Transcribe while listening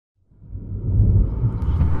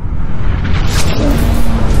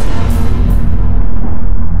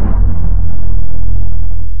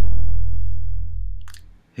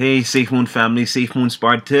Hey Safemoon family, Safemoon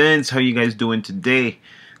Spartans, how you guys doing today?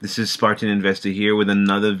 This is Spartan Investor here with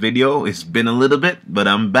another video. It's been a little bit, but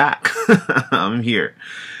I'm back. I'm here.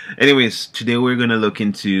 Anyways, today we're going to look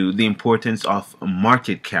into the importance of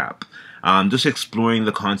market cap. Just exploring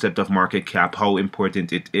the concept of market cap, how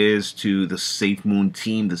important it is to the Safemoon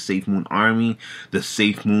team, the Safemoon army, the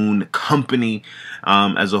Safemoon company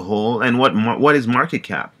as a whole, and what is market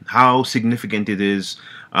cap, how significant it is.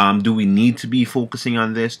 Do we need to be focusing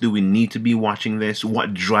on this? Do we need to be watching this?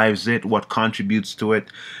 What drives it? What contributes to it?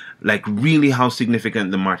 Like really how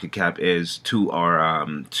significant the market cap is to our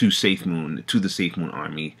to Safemoon, to the Safemoon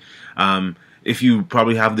army. If you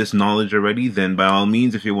probably have this knowledge already, then by all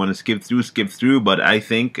means, if you want to skip through, but I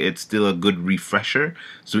think it's still a good refresher.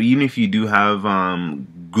 So even if you do have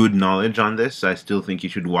good knowledge on this, I still think you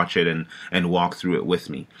should watch it and walk through it with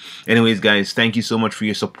me. Anyways, guys, thank you so much for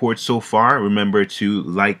your support so far. Remember to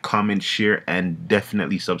like, comment, share, and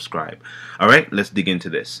definitely subscribe. All right, let's dig into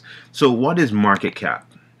this. So what is market cap,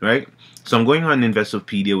 right? So I'm going on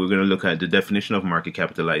Investopedia. We're going to look at the definition of market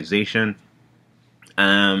capitalization.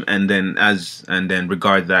 And then in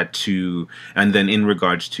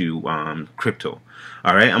regards to crypto.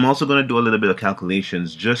 All right, I'm also going to do a little bit of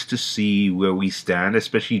calculations just to see where we stand,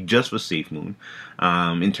 especially just for Safemoon,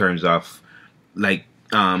 in terms of like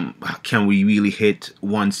can we really hit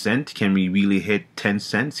 1 cent? Can we really hit 10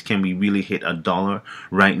 cents? Can we really hit $1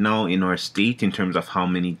 right now in our state in terms of how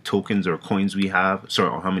many tokens or coins we have,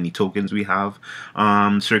 or how many tokens we have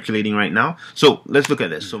circulating right now? So let's look at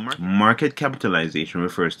this. So market capitalization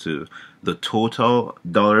refers to the total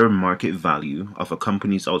dollar market value of a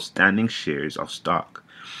company's outstanding shares of stock,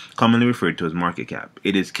 commonly referred to as market cap.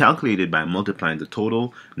 It is calculated by multiplying the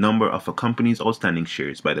total number of a company's outstanding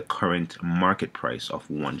shares by the current market price of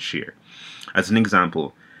one share. As an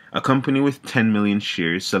example, a company with 10 million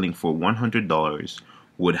shares selling for $100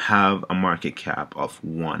 would have a market cap of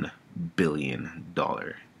 $1 billion,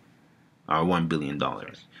 or $1 billion.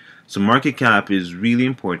 So market cap is really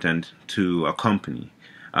important to a company.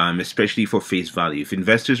 Especially for face value. If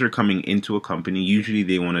investors are coming into a company, usually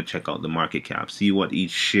they want to check out the market cap, see what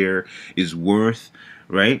each share is worth,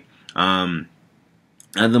 right? At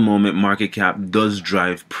the moment, market cap does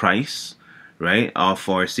drive price, right, of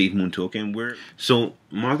our Safemoon token. So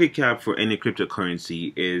market cap for any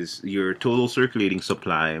cryptocurrency is your total circulating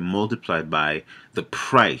supply multiplied by the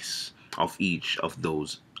price of each of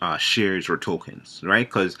those shares or tokens, right?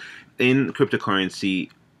 Because in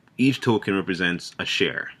cryptocurrency, each token represents a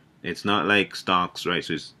share. It's not like stocks, right?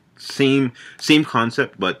 So it's same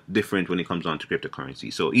concept, but different when it comes on to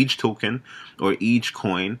cryptocurrency. So each token or each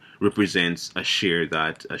coin represents a share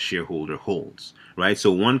that a shareholder holds, right?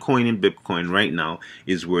 So one coin in Bitcoin right now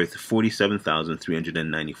is worth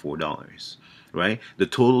 $47,394. Right? The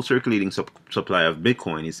total circulating supply of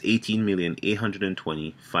Bitcoin is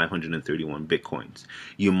 18,820,531 Bitcoins.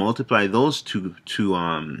 You multiply those two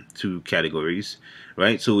categories,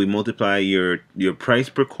 right? So we multiply your price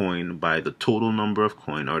per coin by the total number of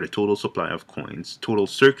coin, or the total supply of coins, total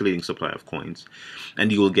circulating supply of coins,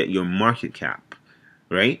 and you will get your market cap,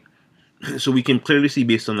 right? So we can clearly see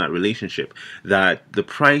based on that relationship that the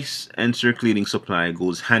price and circulating supply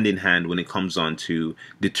goes hand in hand when it comes on to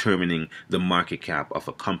determining the market cap of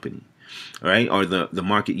a company, right? Or the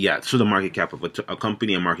market, yeah, so the market cap of a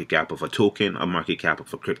company, a market cap of a token, a market cap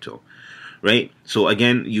of a crypto, right? So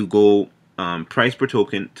again, you go price per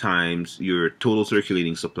token times your total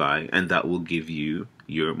circulating supply, and that will give you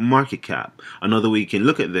your market cap. Another way you can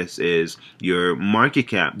look at this is your market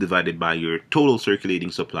cap divided by your total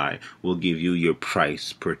circulating supply will give you your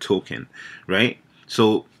price per token, right?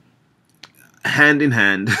 So hand in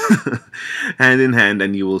hand, hand in hand,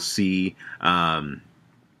 and you will see how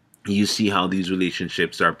these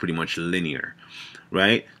relationships are pretty much linear,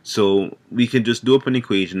 right? So we can just do up an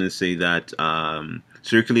equation and say that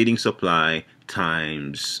circulating supply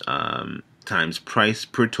times price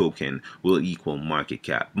per token will equal market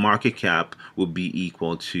cap. Market cap will be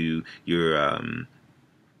equal to your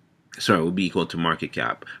will be equal to market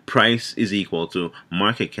cap. Price is equal to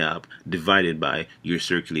market cap divided by your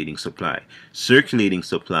circulating supply. Circulating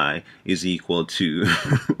supply is equal to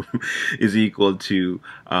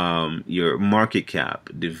your market cap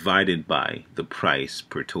divided by the price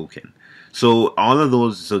per token. So all of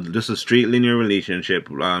those, so just a straight linear relationship,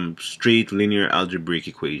 straight linear algebraic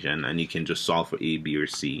equation, and you can just solve for A, B, or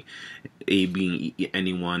C. A being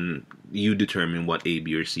any one, you determine what A,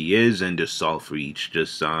 B, or C is, and just solve for each.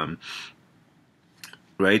 Just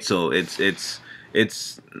right. So it's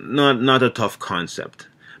not a tough concept,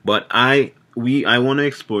 but I want to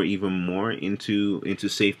explore even more into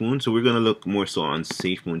Safemoon. So we're gonna look more so on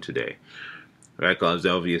Safemoon today. right? Because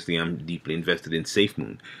obviously I'm deeply invested in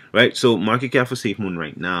SafeMoon, right? So market cap for SafeMoon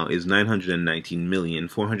right now is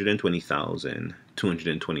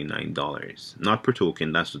 $919,420,229, not per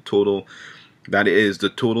token. That's the total. That is the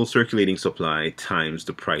total circulating supply times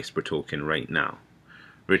the price per token right now,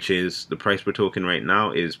 which is the price per token right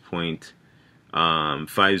now is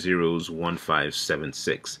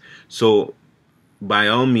 0.501576. So by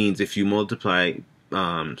all means, if you multiply,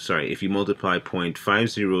 if you multiply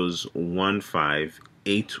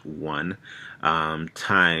 0.501581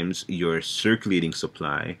 times your circulating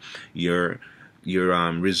supply, your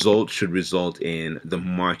result should result in the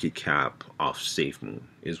market cap of SafeMoon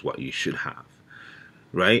is what you should have,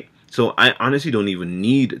 right? So I honestly don't even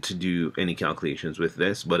need to do any calculations with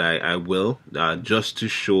this, but I will, just to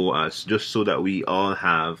show us, just so that we all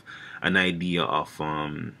have an idea of,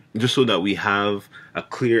 just so that we have a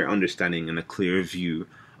clear understanding and a clear view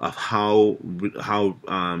of how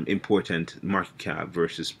important market cap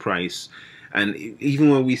versus price. And even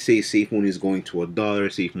when we say SafeMoon is going to $1,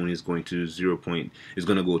 SafeMoon is going to is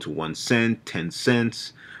going to go to 1 cent, 10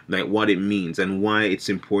 cents, like what it means and why it's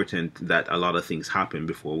important that a lot of things happen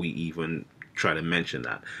before we even try to mention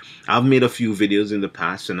that. I've made a few videos in the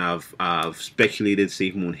past, and I've speculated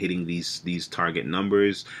SafeMoon hitting these target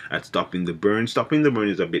numbers at stopping the burn. Stopping the burn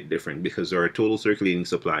is a bit different because our total circulating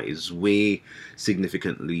supply is way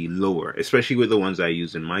significantly lower, especially with the ones I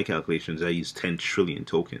use in my calculations. I use 10 trillion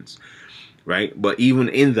tokens, right? But even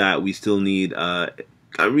in that, we still need a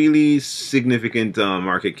really significant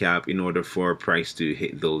market cap in order for price to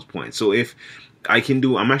hit those points. So if I can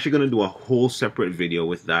do, I'm actually going to do a whole separate video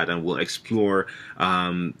with that, and we'll explore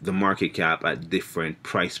the market cap at different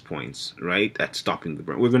price points, right? At stopping the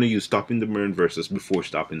burn. We're going to use stopping the burn versus before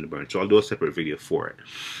stopping the burn. So I'll do a separate video for it.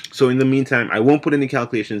 So in the meantime, I won't put any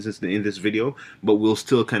calculations in this video, but we'll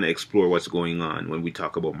still kind of explore what's going on when we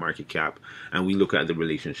talk about market cap and we look at the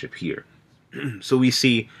relationship here. So we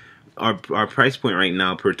see our price point right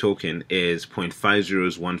now per token is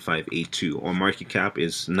 0.501582. Our market cap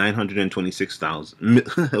is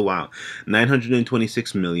 926,000. Wow,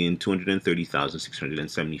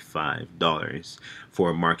 $926,230,675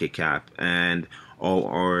 for market cap, and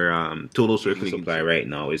our total circulating supply right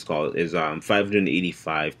now is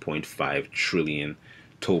 585.5 trillion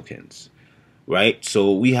tokens. Right,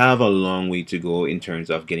 so we have a long way to go in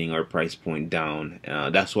terms of getting our price point down.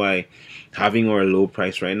 That's why having our low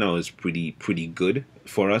price right now is pretty good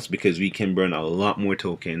for us, because we can burn a lot more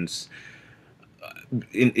tokens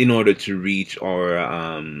in order to reach our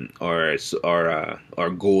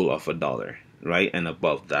goal of $1, right, and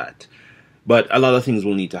above that. But a lot of things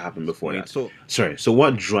will need to happen before that. So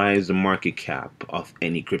what drives the market cap of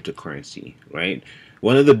any cryptocurrency, right?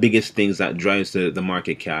 One of the biggest things that drives the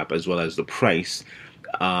market cap as well as the price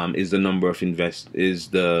is the number of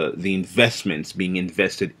the investments being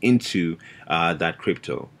invested into that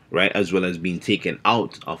crypto, right, as well as being taken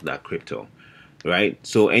out of that crypto, right?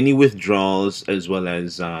 So any withdrawals as well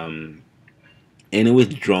as any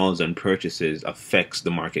withdrawals and purchases affects the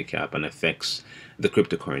market cap and affects the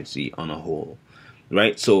cryptocurrency on a whole,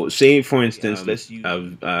 right? So say for instance, let's use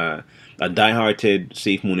a die-hearted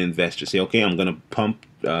SafeMoon investor say, okay, I'm gonna pump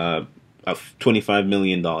 $25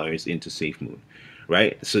 million into SafeMoon,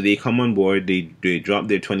 right? So they come on board, they drop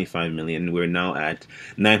their 25 million. We're now at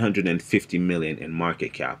 950 million in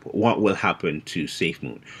market cap. What will happen to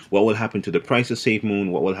SafeMoon? What will happen to the price of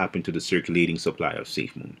SafeMoon? What will happen to the circulating supply of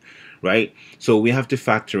SafeMoon? Right? So we have to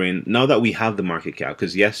factor in, now that we have the market cap,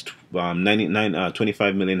 because yes,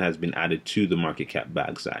 25 million has been added to the market cap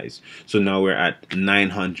bag size. So now we're at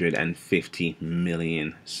 950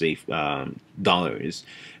 million dollars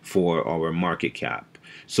for our market cap.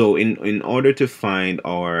 So in order to find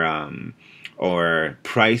our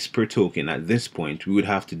price per token at this point, we would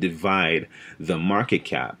have to divide the market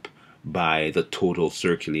cap by the total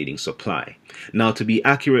circulating supply. Now, to be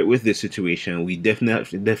accurate with this situation, we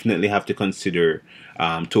definitely have to consider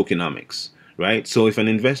tokenomics, right? So if an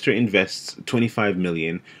investor invests 25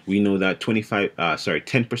 million, we know that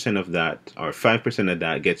 10% of that, or 5% of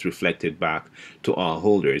that, gets reflected back to all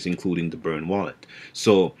holders, including the burn wallet.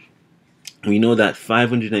 So we know that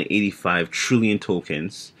 585 trillion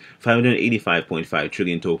tokens, 585.5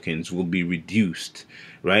 trillion tokens will be reduced,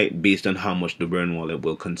 right, based on how much the burn wallet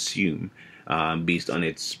will consume, based on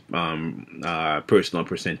its personal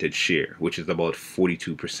percentage share, which is about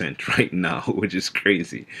 42% right now, which is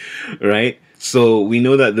crazy, right? So we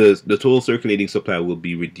know that the total circulating supply will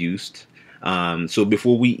be reduced. So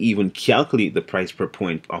before we even calculate the price per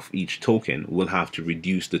point of each token, we'll have to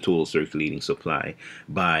reduce the total circulating supply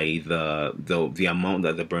by the amount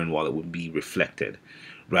that the burn wallet would be reflected,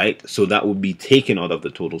 right? So that would be taken out of the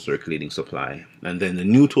total circulating supply, and then the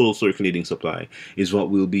new total circulating supply is what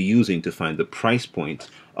we'll be using to find the price point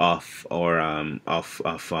of or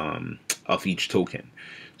of each token.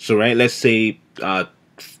 So right, let's say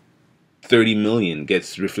 30 million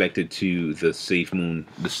gets reflected to the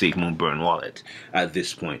SafeMoon burn wallet at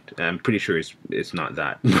this point. I'm pretty sure it's not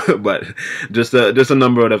that, but just a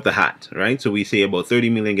number out of the hat, right? So we say about 30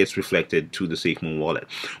 million gets reflected to the SafeMoon wallet.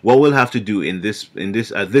 What we'll have to do in this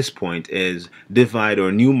at this point is divide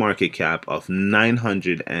our new market cap of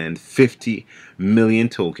 950 million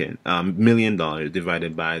million dollars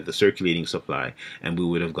divided by the circulating supply, and we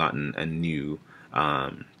would have gotten a new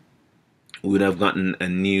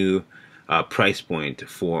price point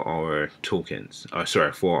for our tokens.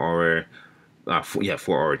 Sorry, for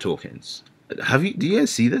our tokens. Do you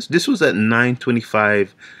guys see this? This was at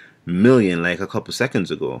 925 million like a couple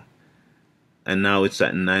seconds ago, and now it's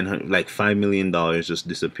at 900. Like $5 million just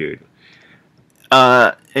disappeared.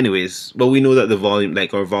 Anyways, but we know that the volume,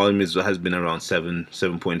 like our volume, has been around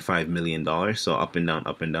 $7.5 million. So up and down,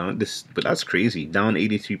 up and down. But that's crazy. Down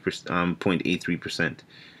 83.83%.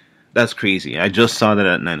 That's crazy. I just saw that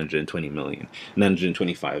at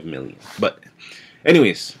 925 million. But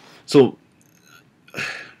anyways, so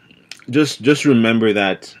just remember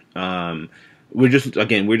that we're just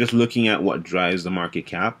looking at what drives the market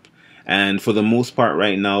cap. And for the most part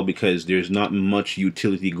right now, because there's not much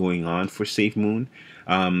utility going on for SafeMoon,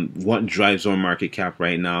 what drives our market cap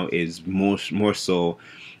right now is more so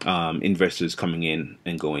investors coming in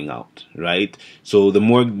and going out, right? So the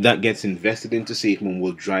more that gets invested into SafeMoon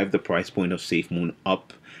will drive the price point of SafeMoon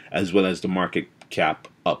up, as well as the market cap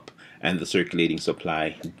up and the circulating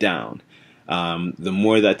supply down. The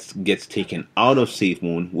more that gets taken out of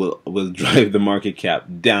SafeMoon will drive the market cap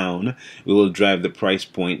down. It will drive the price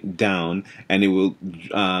point down, and it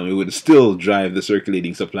would still drive the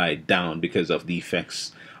circulating supply down because of the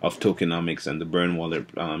effects of tokenomics and the burn wallet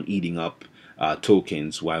eating up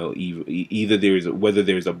tokens, while whether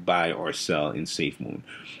there's a buy or sell in SafeMoon.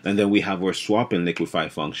 And then we have our swap and liquefy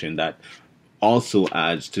function that also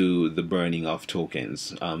adds to the burning of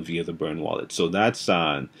tokens via the burn wallet. So that's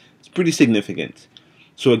it's pretty significant.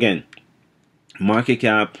 So again, market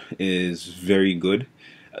cap is very good.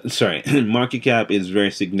 Sorry, market cap is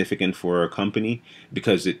very significant for a company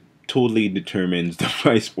because it totally determines the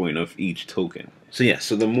price point of each token. So yeah,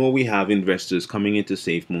 so the more we have investors coming into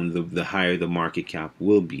SafeMoon, the higher the market cap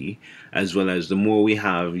will be, as well as the more we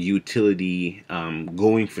have utility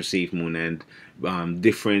going for SafeMoon, and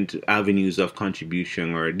different avenues of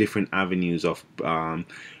contribution or different avenues of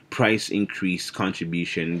price increase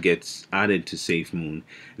contribution gets added to SafeMoon,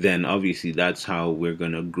 then obviously that's how we're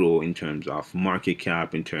gonna grow in terms of market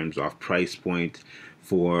cap, in terms of price point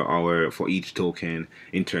for each token,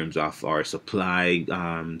 in terms of our supply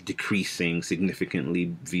decreasing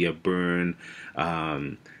significantly via burn.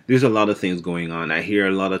 There's a lot of things going on. I hear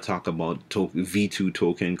a lot of talk about V2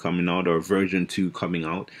 token coming out, or version 2 coming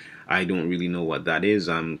out. I don't really know what that is.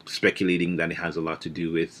 I'm speculating that it has a lot to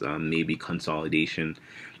do with maybe consolidation.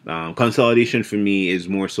 Consolidation for me is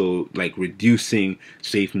more so like reducing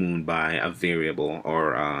SafeMoon by a variable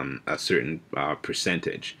or a certain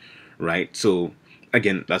percentage, right? So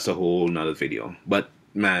again, that's a whole nother video. But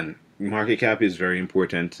man, market cap is very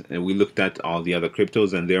important, and we looked at all the other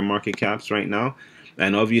cryptos and their market caps right now,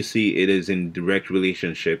 and obviously it is in direct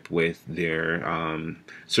relationship with their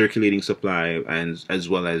circulating supply, and as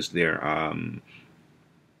well as their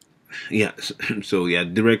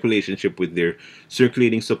direct relationship with their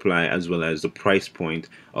circulating supply as well as the price point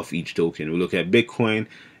of each token. We look at Bitcoin,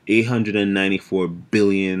 $894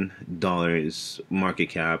 billion market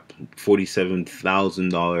cap,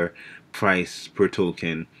 $47,000 price per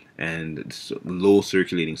token, and low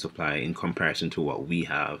circulating supply in comparison to what we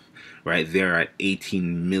have. Right, they're at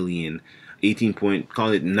 18 million,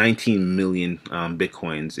 call it 19 million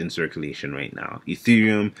Bitcoins in circulation right now.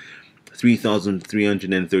 Ethereum,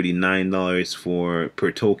 $3,339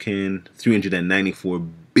 per token, $394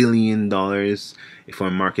 billion for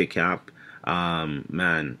market cap.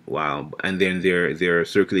 Man, wow. And then their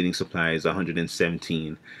circulating supply is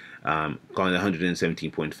 117, calling it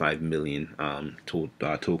 117.5 million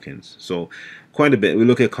tokens. So quite a bit. We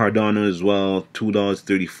look at Cardano as well,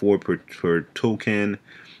 $2.34 per token,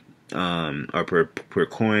 or per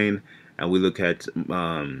coin. And we look at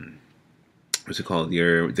what's it called?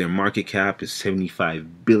 Their market cap is $75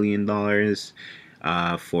 billion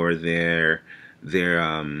for their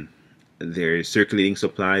circulating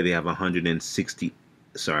supply. They have 32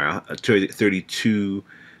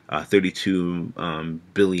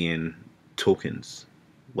 billion tokens.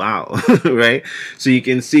 Wow. Right? So you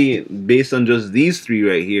can see based on just these three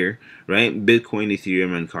right here, right? Bitcoin,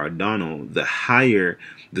 Ethereum, and Cardano, the higher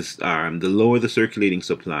this the lower the circulating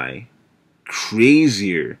supply,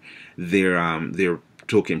 crazier their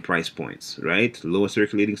token price points, right? Lower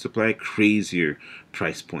circulating supply, crazier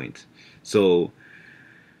price point. So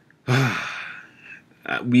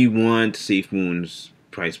we want SafeMoon's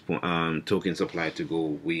price point token supply to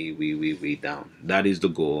go way down. That is the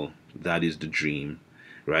goal. That is the dream,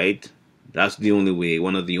 right? That's the only way,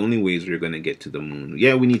 one of the only ways we're going to get to the moon.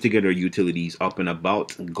 Yeah, we need to get our utilities up and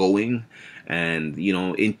about going, and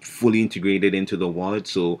fully integrated into the wallet,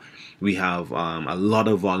 so we have a lot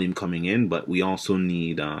of volume coming in. But we also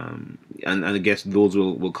need and I guess those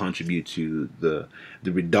will contribute to the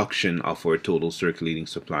reduction of our total circulating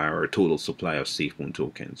supply, or total supply of SafeMoon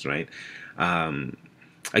tokens, right?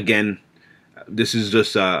 Again, this is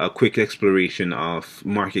just a quick exploration of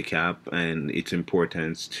market cap and its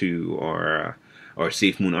importance to our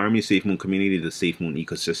SafeMoon army, SafeMoon community, the SafeMoon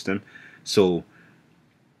ecosystem. So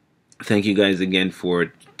thank you guys again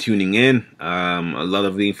for tuning in. A lot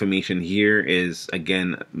of the information here is,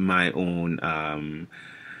 again, my own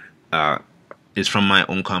is from my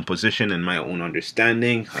own composition and my own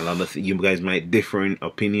understanding. A lot of you guys might differ in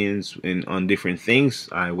opinions on different things.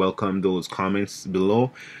 I welcome those comments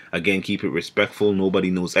below. Again, keep it respectful. Nobody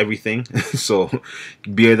knows everything, so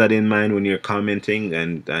bear that in mind when you're commenting,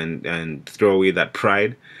 and throw away that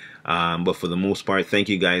pride. But for the most part, thank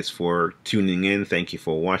you guys for tuning in. Thank you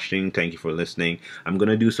for watching. Thank you for listening. I'm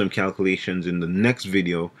gonna do some calculations in the next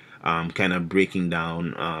video, kind of breaking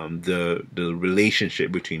down the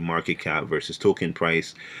relationship between market cap versus token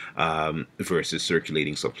price versus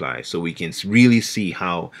circulating supply, so we can really see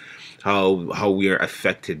how we are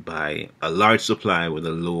affected by a large supply with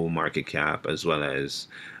a low market cap, as well as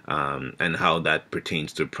and how that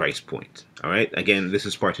pertains to price point. All right, again, this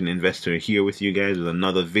is Spartan Investor here with you guys with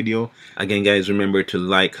another video. Again, guys, remember to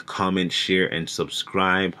like, comment, share, and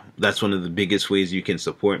subscribe. That's one of the biggest ways you can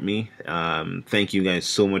support me. Thank you guys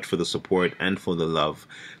so much for the support and for the love.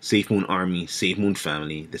 SafeMoon Army, SafeMoon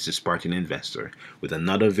family, this is Spartan Investor with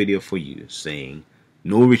another video for you, saying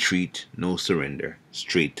no retreat, no surrender,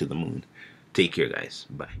 straight to the moon. Take care, guys.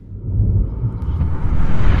 Bye.